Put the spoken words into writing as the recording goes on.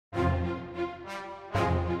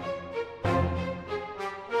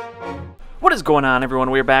What is going on,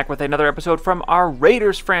 everyone? We're back with another episode from our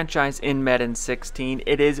Raiders franchise in Madden 16.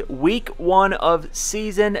 It is week 1 of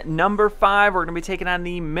season number 5. We're going to be taking on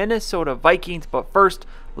the Minnesota Vikings. But first,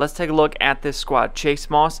 let's take a look at this squad. Chase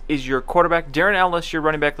Moss is your quarterback. Darren Ellis, your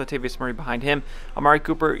running back. Latavius Murray behind him. Amari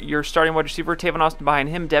Cooper, your starting wide receiver. Tavon Austin behind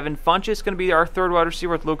him. Devin Funchess is going to be our third wide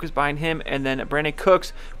receiver with Lucas behind him. And then Brandon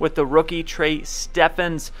Cooks with the rookie Trey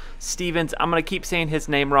Stevens. I'm going to keep saying his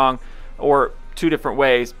name wrong, or two different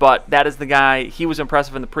ways, but that is the guy. He was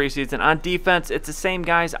impressive in the preseason. On defense, it's the same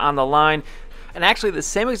guys on the line, and actually the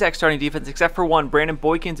same exact starting defense except for one. Brandon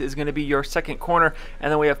Boykins is going to be your second corner, and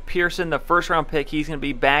then we have Pearson, the first round pick. He's going to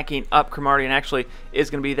be backing up Cromartie and actually is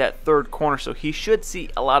going to be that third corner, so he should see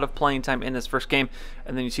a lot of playing time in this first game.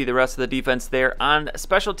 And then you see the rest of the defense there. On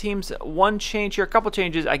special teams, one change here, a couple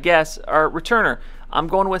changes, I guess. Our returner, I'm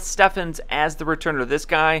going with Steffens as the returner. This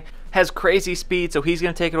guy has crazy speed, so he's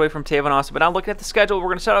going to take it away from Tavon Austin. But now looking at the schedule, we're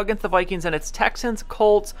going to start out against the Vikings, and it's Texans,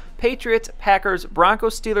 Colts, Patriots, Packers,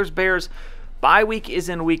 Broncos, Steelers, Bears. Bye week is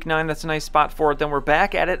in week 9. That's a nice spot for it. Then we're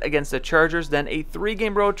back at it against the Chargers. Then a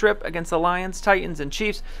 3-game road trip against the Lions, Titans, and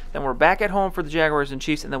Chiefs. Then we're back at home for the Jaguars and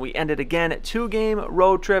Chiefs. And then we end it again. 2-game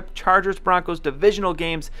road trip, Chargers, Broncos, divisional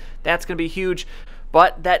games. That's going to be huge.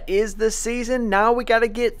 But that is the season. Now we got to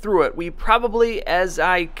get through it. We probably, as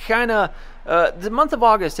I kind of... the month of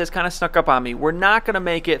August has kind of snuck up on me. We're not going to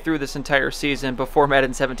make it through this entire season before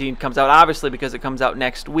Madden 17 comes out, obviously, because it comes out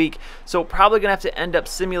next week. So probably going to have to end up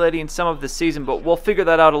simulating some of the season, but we'll figure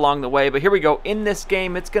that out along the way. But here we go. In this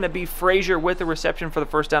game, it's going to be Frazier with the reception for the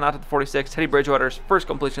first down out to the 46. Teddy Bridgewater's first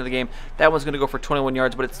completion of the game. That one's going to go for 21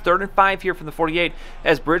 yards, but it's 3rd and 5 here from the 48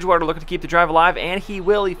 as Bridgewater looking to keep the drive alive, and he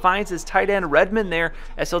will. He finds his tight end Redmond there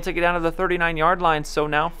as he'll take it down to the 39-yard line. So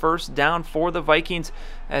now first down for the Vikings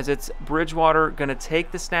as it's Bridgewater going to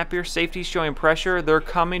take the snap here. Safety's showing pressure. They're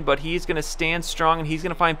coming, but he's going to stand strong, and he's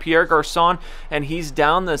going to find Pierre Garçon, and he's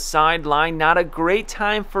down the sideline. Not a great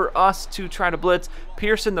time for us to try to blitz.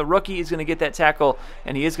 Pearson, the rookie, is going to get that tackle,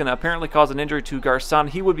 and he is going to apparently cause an injury to Garçon.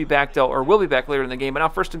 He would be back, though, or will be back later in the game. But now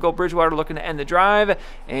first and goal, Bridgewater looking to end the drive,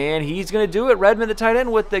 and he's going to do it. Redmond, the tight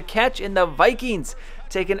end, with the catch, and the Vikings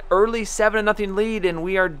take an early 7-0 lead, and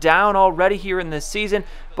we are down already here in this season.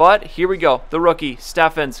 But here we go. The rookie,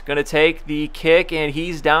 Steffens, going to take the kick, and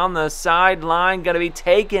he's down the sideline, going to be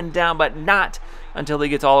taken down, but not until he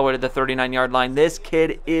gets all the way to the 39-yard line. This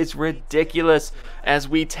kid is ridiculous. As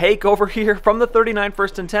we take over here from the 39,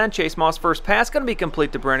 1st and 10, Chase Moss first pass, going to be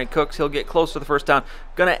complete to Brandon Cooks. He'll get close to the first down.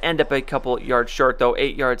 Going to end up a couple yards short, though,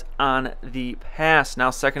 8 yards on the pass. Now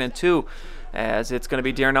 2nd and 2. As it's going to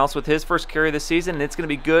be Darren Ellis with his first carry of the season, and it's going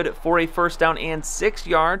to be good for a first down and 6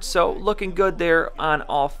 yards. So looking good there on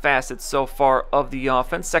all facets so far of the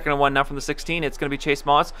offense. 2nd and 1 now from the 16. It's going to be Chase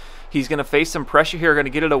Moss. He's going to face some pressure here, going to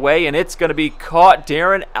get it away, and it's going to be caught.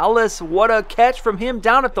 Darren Ellis, what a catch from him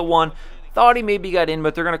down at the 1. Thought he maybe got in,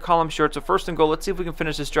 but they're going to call him short. So 1st and goal. Let's see if we can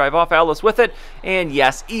finish this drive off. Ellis with it. And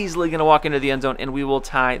yes, easily going to walk into the end zone, and we will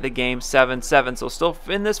tie the game 7-7. So still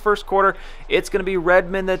in this first quarter, it's going to be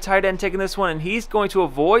Redmond, the tight end, taking this one, and he's going to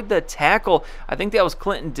avoid the tackle. I think that was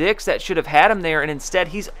Clinton Dix that should have had him there, and instead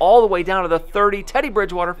he's all the way down to the 30. Teddy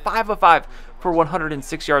Bridgewater, 5 of 5. For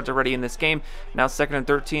 106 yards already in this game. Now 2nd and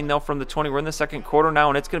 13, though, from the 20. We're in the second quarter now,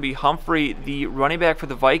 and it's going to be Humphrey, the running back for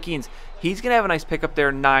the Vikings. He's going to have a nice pickup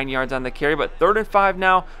there, 9 yards on the carry, but 3rd and 5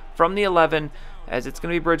 now from the 11, as it's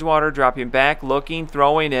going to be Bridgewater dropping back, looking,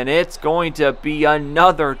 throwing, and it's going to be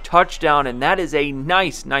another touchdown, and that is a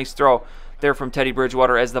nice throw there from Teddy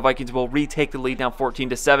Bridgewater as the Vikings will retake the lead down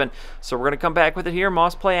 14-7. So we're going to come back with it here.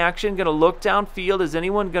 Moss play action, going to look downfield. Is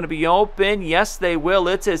anyone going to be open? Yes, they will.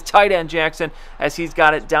 It's his tight end, Jackson, as he's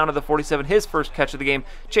got it down to the 47, his first catch of the game.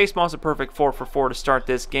 Chase Moss a perfect 4 for 4 to start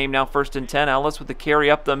this game. Now 1st and 10, Ellis with the carry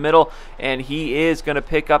up the middle, and he is going to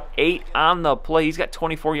pick up 8 on the play. He's got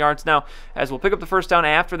 24 yards now, as we'll pick up the first down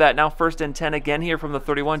after that. Now 1st and 10 again here from the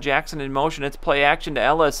 31, Jackson in motion. It's play action to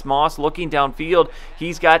Ellis. Moss looking downfield.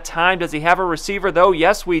 He's got time. Does he have a receiver, though?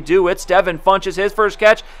 Yes, we do. It's Devin Funchess, his first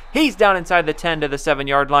catch. He's down inside the 10 to the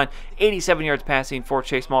 7-yard line. 87 yards passing for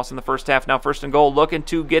Chase Moss in the first half. Now 1st and goal, looking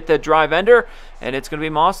to get the drive ender, and it's going to be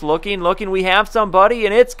Moss looking. We have somebody,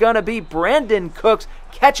 and it's going to be Brandon Cooks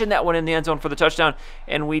catching that one in the end zone for the touchdown,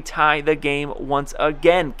 and we tie the game once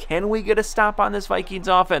again. Can we get a stop on this Vikings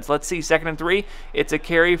offense? Let's see. 2nd and 3. It's a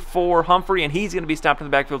carry for Humphrey, and he's going to be stopped in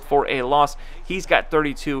the backfield for a loss. He's got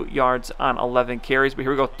 32 yards on 11 carries, but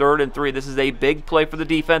here we go. 3rd and 3. This is a big play for the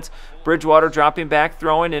defense. Bridgewater dropping back,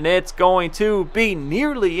 throwing, and it's going to be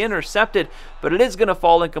nearly intercepted, but it is going to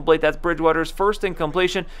fall incomplete. That's Bridgewater's first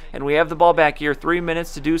incompletion, and we have the ball back here. 3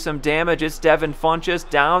 minutes to do some damage. It's Devin Funchess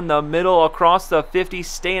down the middle across the 50,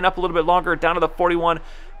 staying up a little bit longer down to the 41.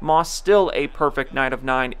 Moss still a perfect 9 of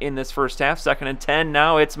 9 in this first half. 2nd and 10.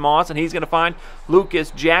 Now it's Moss, and he's going to find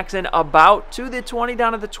Lucas Jackson about to the 20,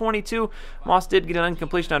 down to the 22. Moss did get an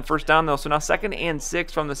incompletion on first down, though, so now 2nd and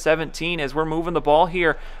 6 from the 17 as we're moving the ball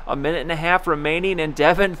here. A minute and a half remaining, and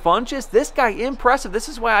Devin Funchess, this guy, impressive. This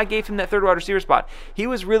is why I gave him that third wide receiver spot. He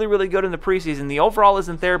was really, really good in the preseason. The overall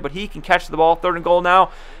isn't there, but he can catch the ball. 3rd and goal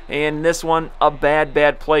now, and this one, a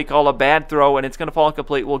bad play call, a bad throw, and it's going to fall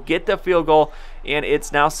incomplete. We'll get the field goal, and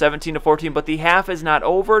it's now 17-14, but the half is not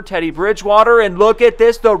over. Teddy Bridgewater, and look at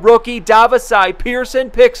this, the rookie Davasai Pearson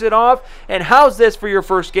picks it off, and how's this for your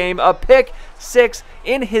first game? A pick 6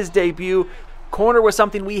 in his debut. Corner was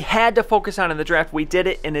something we had to focus on in the draft. We did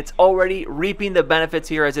it, and it's already reaping the benefits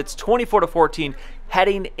here as it's 24-14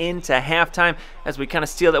 heading into halftime as we kind of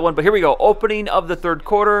steal that one. But here we go. Opening of the 3rd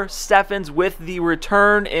quarter. Steffens with the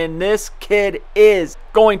return, and this kid is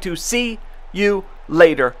going to see you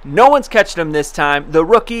later. No one's catching him this time. The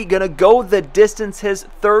rookie gonna go the distance, his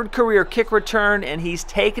 3rd career kick return, and he's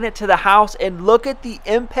taking it to the house. And look at the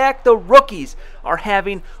impact the rookies are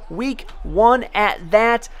having week 1 at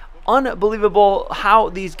that. Unbelievable how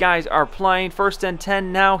these guys are playing. 1st and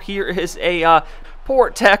 10 now. Here is a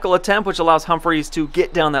poor tackle attempt, which allows Humphreys to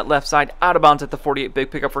get down that left side, out of bounds at the 48.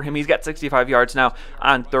 Big pickup for him. He's got 65 yards now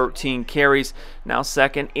on 13 carries. Now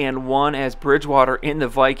 2nd and 1 as Bridgewater in the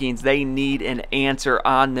Vikings. They need an answer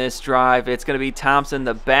on this drive. It's going to be Thompson,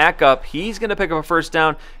 the backup. He's going to pick up a first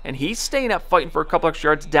down, and he's staying up fighting for a couple extra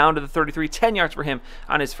yards down to the 33. 10 yards for him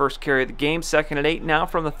on his first carry of the game. 2nd and 8 now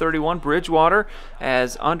from the 31. Bridgewater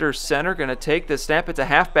as under center, going to take the snap. It's a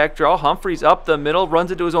halfback draw. Humphreys up the middle,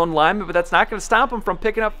 runs into his own lineman, but that's not going to stop him from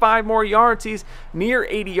picking up 5 more yards. He's near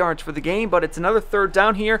 80 yards for the game, but it's another 3rd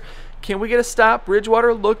down here. Can we get a stop?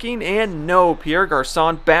 Bridgewater looking, and no. Pierre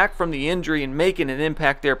Garçon back from the injury and making an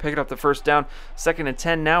impact there, picking up the first down. 2nd and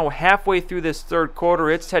 10 now, halfway through this 3rd quarter.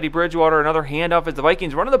 It's Teddy Bridgewater, another handoff as the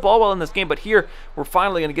Vikings running the ball well in this game, but here we're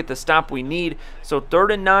finally going to get the stop we need. So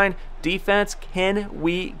 3rd and 9, defense, can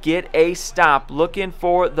we get a stop? Looking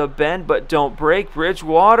for the bend, but don't break.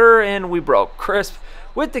 Bridgewater, and we broke. Crisp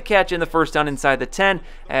with the catch in the first down inside the 10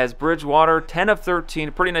 as Bridgewater 10 of 13.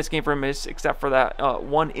 A pretty nice game for him except for that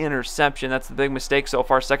one interception. That's the big mistake so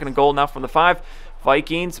far. 2nd and goal now from the 5.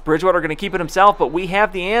 Vikings, Bridgewater going to keep it himself, but we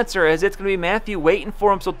have the answer as it's going to be Matthew waiting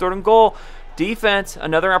for him. So 3rd and goal. Defense,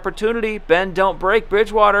 another opportunity. Bend, don't break.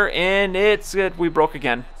 Bridgewater, and it's good. We broke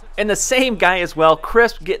again. And the same guy as well,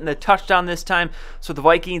 Crisp getting the touchdown this time, so the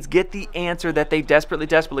Vikings get the answer that they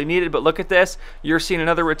desperately needed. But look at this. You're seeing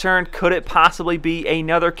another return. Could it possibly be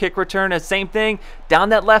another kick return? The same thing. Down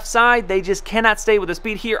that left side, they just cannot stay with the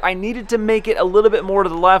speed here. I needed to make it a little bit more to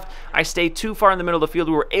the left. I stayed too far in the middle of the field.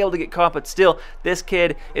 We were able to get caught, but still, this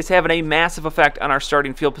kid is having a massive effect on our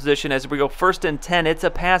starting field position as we go 1st and 10. It's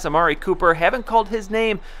a pass. Amari Cooper, haven't called his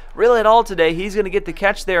name really at all today. He's going to get the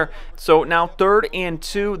catch there. So now 3rd and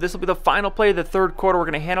 2. This will be the final play of the 3rd quarter. We're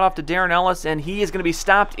going to hand it off to Darren Ellis, and he is going to be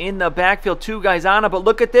stopped in the backfield. 2 guys on him, but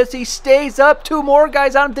look at this. He stays up. 2 more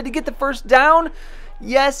guys on him. Did he get the first down?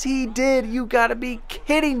 Yes, he did. You got to be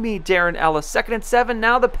kidding me, Darren Ellis. 2nd and 7.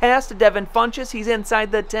 Now the pass to Devin Funchess. He's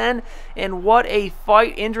inside the 10, and what a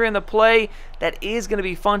fight. Injury in the play. That is going to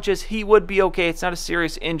be Funchess. He would be okay. It's not a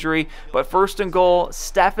serious injury, but 1st and goal.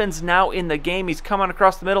 Steffens now in the game. He's coming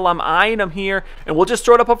across the middle. I'm eyeing him here, and we'll just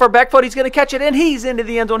throw it up off our back foot. He's going to catch it, and he's into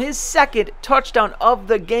the end zone. His 2nd touchdown of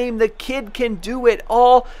the game. The kid can do it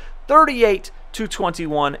all.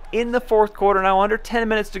 38-21 in the 4th quarter. Now under 10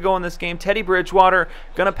 minutes to go in this game. Teddy Bridgewater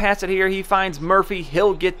gonna pass it here. He finds Murphy.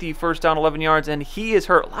 He'll get the first down, 11 yards, and he is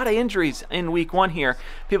hurt. A lot of injuries in week 1 here.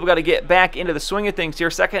 People got to get back into the swing of things here.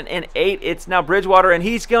 2nd and 8. It's now Bridgewater, and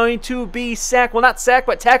he's going to be sacked. Well, not sacked,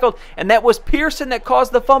 but tackled, and that was Pearson that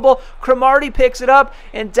caused the fumble. Cromartie picks it up,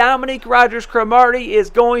 and Dominique Rodgers-Cromartie is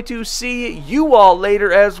going to see you all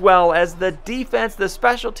later, as well as the defense, the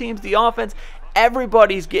special teams, the offense.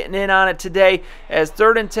 Everybody's getting in on it today as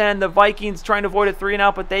 3rd and 10. The Vikings trying to avoid a 3 and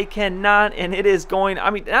out, but they cannot, and it is going, I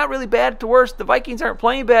mean, not really bad to worse. The Vikings aren't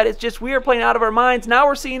playing bad. It's just we are playing out of our minds. Now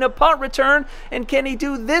we're seeing a punt return, and can he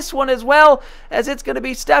do this one as well, as it's going to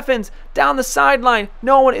be Steffens down the sideline.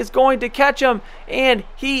 No one is going to catch him, and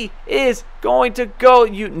he is going to go.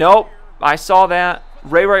 Nope, I saw that.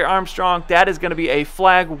 Ray Armstrong, that is going to be a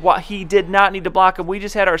flag. What, he did not need to block him. We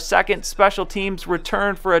just had our 2nd special teams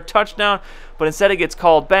return for a touchdown, but instead it gets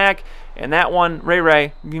called back. And that one,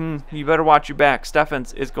 Ray, you better watch your back.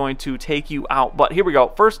 Steffens is going to take you out. But here we go.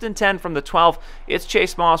 1st and 10 from the 12. It's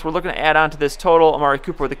Chase Moss. We're looking to add on to this total. Amari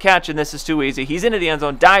Cooper with the catch, and this is too easy. He's into the end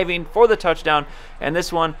zone, diving for the touchdown, and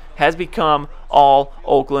this one has become all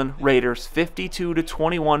Oakland Raiders.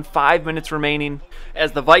 52-21, 5 minutes remaining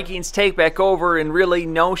as the Vikings take back over, and really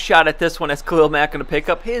no shot at this one as Khalil Mack going to pick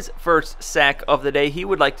up his first sack of the day. He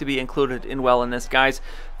would like to be included in this, guys.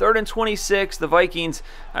 3rd and 26, the Vikings,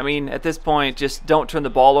 I mean, at this point, just don't turn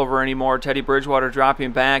the ball over anymore. Teddy Bridgewater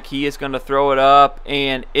dropping back. He is going to throw it up,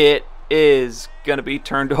 and it is going to be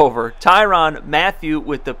turned over. Tyrann Mathieu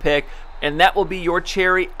with the pick. And that will be your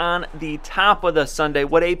cherry on the top of the Sunday.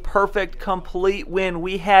 What a perfect, complete win.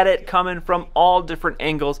 We had it coming from all different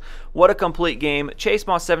angles. What a complete game. Chase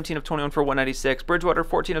Moss, 17 of 21 for 196. Bridgewater,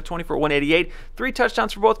 14 of 20 for 188. 3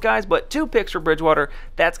 touchdowns for both guys, but 2 picks for Bridgewater.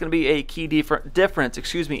 That's going to be a key difference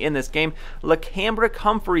in this game. LaCambrick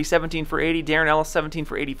Humphrey, 17 for 80. Darren Ellis, 17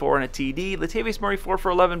 for 84 and a TD. Latavius Murray, 4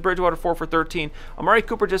 for 11. Bridgewater, 4 for 13. Amari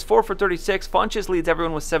Cooper, just 4 for 36. Funches leads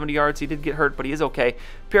everyone with 70 yards. He did get hurt, but he is okay.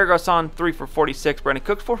 Pierre Garçon, 3 for 46. Brandon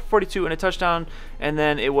Cooks, 4 for 42 and a touchdown. And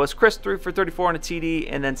then it was Chris, 3 for 34 and a TD.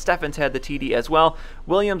 And then Steffens had the TD as well.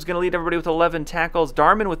 Williams going to lead everybody with 11 tackles.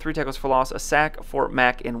 Darman with 3 tackles for loss, a sack for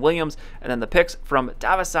Mack and Williams. And then the picks from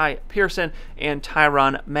Davasai Pearson and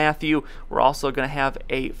Tyrann Mathieu. We're also going to have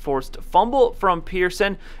a forced fumble from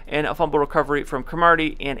Pearson and a fumble recovery from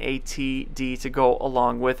Cromartie and a TD to go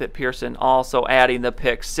along with it. Pearson also adding the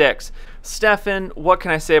pick 6. Steffen, what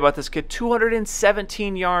can I say about this kid?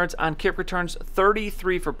 217 yards on kick returns,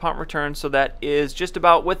 33 for punt returns, so that is just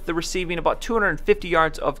about, with the receiving, about 250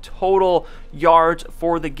 yards of total yards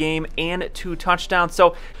for the game and 2 touchdowns.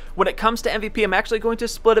 So when it comes to MVP, I'm actually going to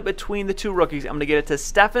split it between the 2 rookies. I'm going to give it to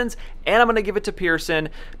Steffens and I'm going to give it to Pearson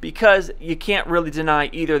because you can't really deny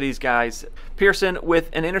either of these guys. Pearson with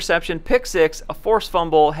an interception, pick 6, a forced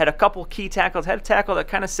fumble, had a couple key tackles, had a tackle that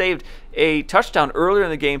kind of saved a touchdown earlier in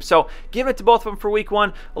the game. So giving it to both of them for week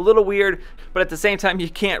 1, a little weird, but at the same time, you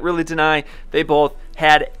can't really deny they both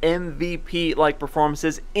had MVP-like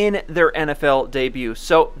performances in their NFL debut.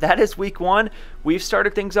 So that is week 1. We've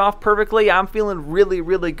started things off perfectly. I'm feeling really,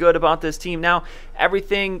 really good about this team. Now,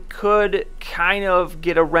 everything could kind of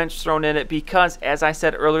get a wrench thrown in it because, as I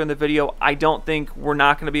said earlier in the video, I don't think we're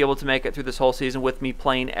not going to be able to make it through this whole season with me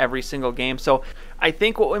playing every single game. So I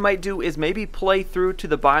think what we might do is maybe play through to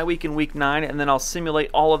the bye week in week 9, and then I'll simulate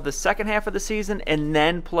all of the second half of the season and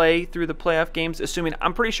then play through the playoff games, assuming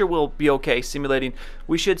I'm pretty sure we'll be okay simulating.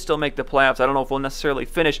 We should still make the playoffs. I don't know if we'll necessarily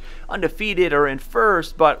finish undefeated or in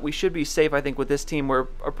first, but we should be safe, I think, with this team. We're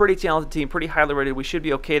a pretty talented team, pretty highly rated. We should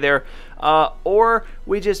be okay there. Or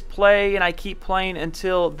we just play and I keep playing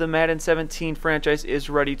until the Madden 17 franchise is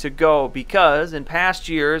ready to go, because in past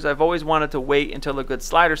years I've always wanted to wait until a good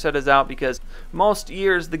slider set is out, because most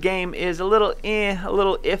years the game is a little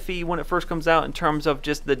iffy when it first comes out in terms of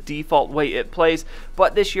just the default way it plays.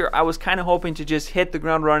 But this year I was kind of hoping to just hit the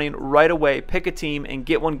ground running right away, pick a team and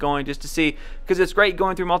get one going, just to see, because it's great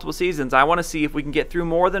going through multiple seasons. I want to see if we can get through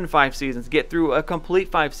more than 5 seasons, get through a complete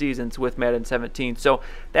 5 seasons with Madden 17. So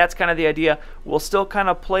that's kind of the idea. We'll still kind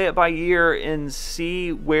of play it by ear and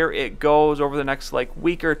see where it goes over the next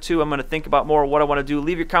week or 2. I'm going to think about more what I want to do.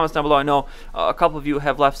 Leave your comments down below. I know a couple of you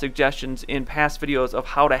have left suggestions in past videos of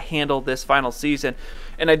how to handle this final season,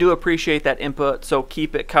 and I do appreciate that input, so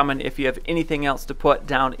keep it coming if you have anything else to put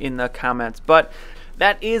down in the comments. But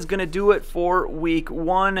that is going to do it for week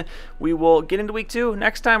 1. We will get into week 2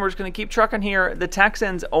 next time. We're just going to keep trucking here. The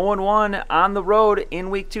Texans 0-1 on the road in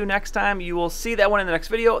week 2 next time. You will see that one in the next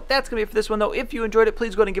video. That's going to be it for this one, though. If you enjoyed it,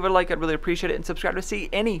 please go ahead and give it a like. I'd really appreciate it. And subscribe to see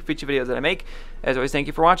any future videos that I make. As always, thank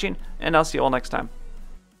you for watching, and I'll see you all next time.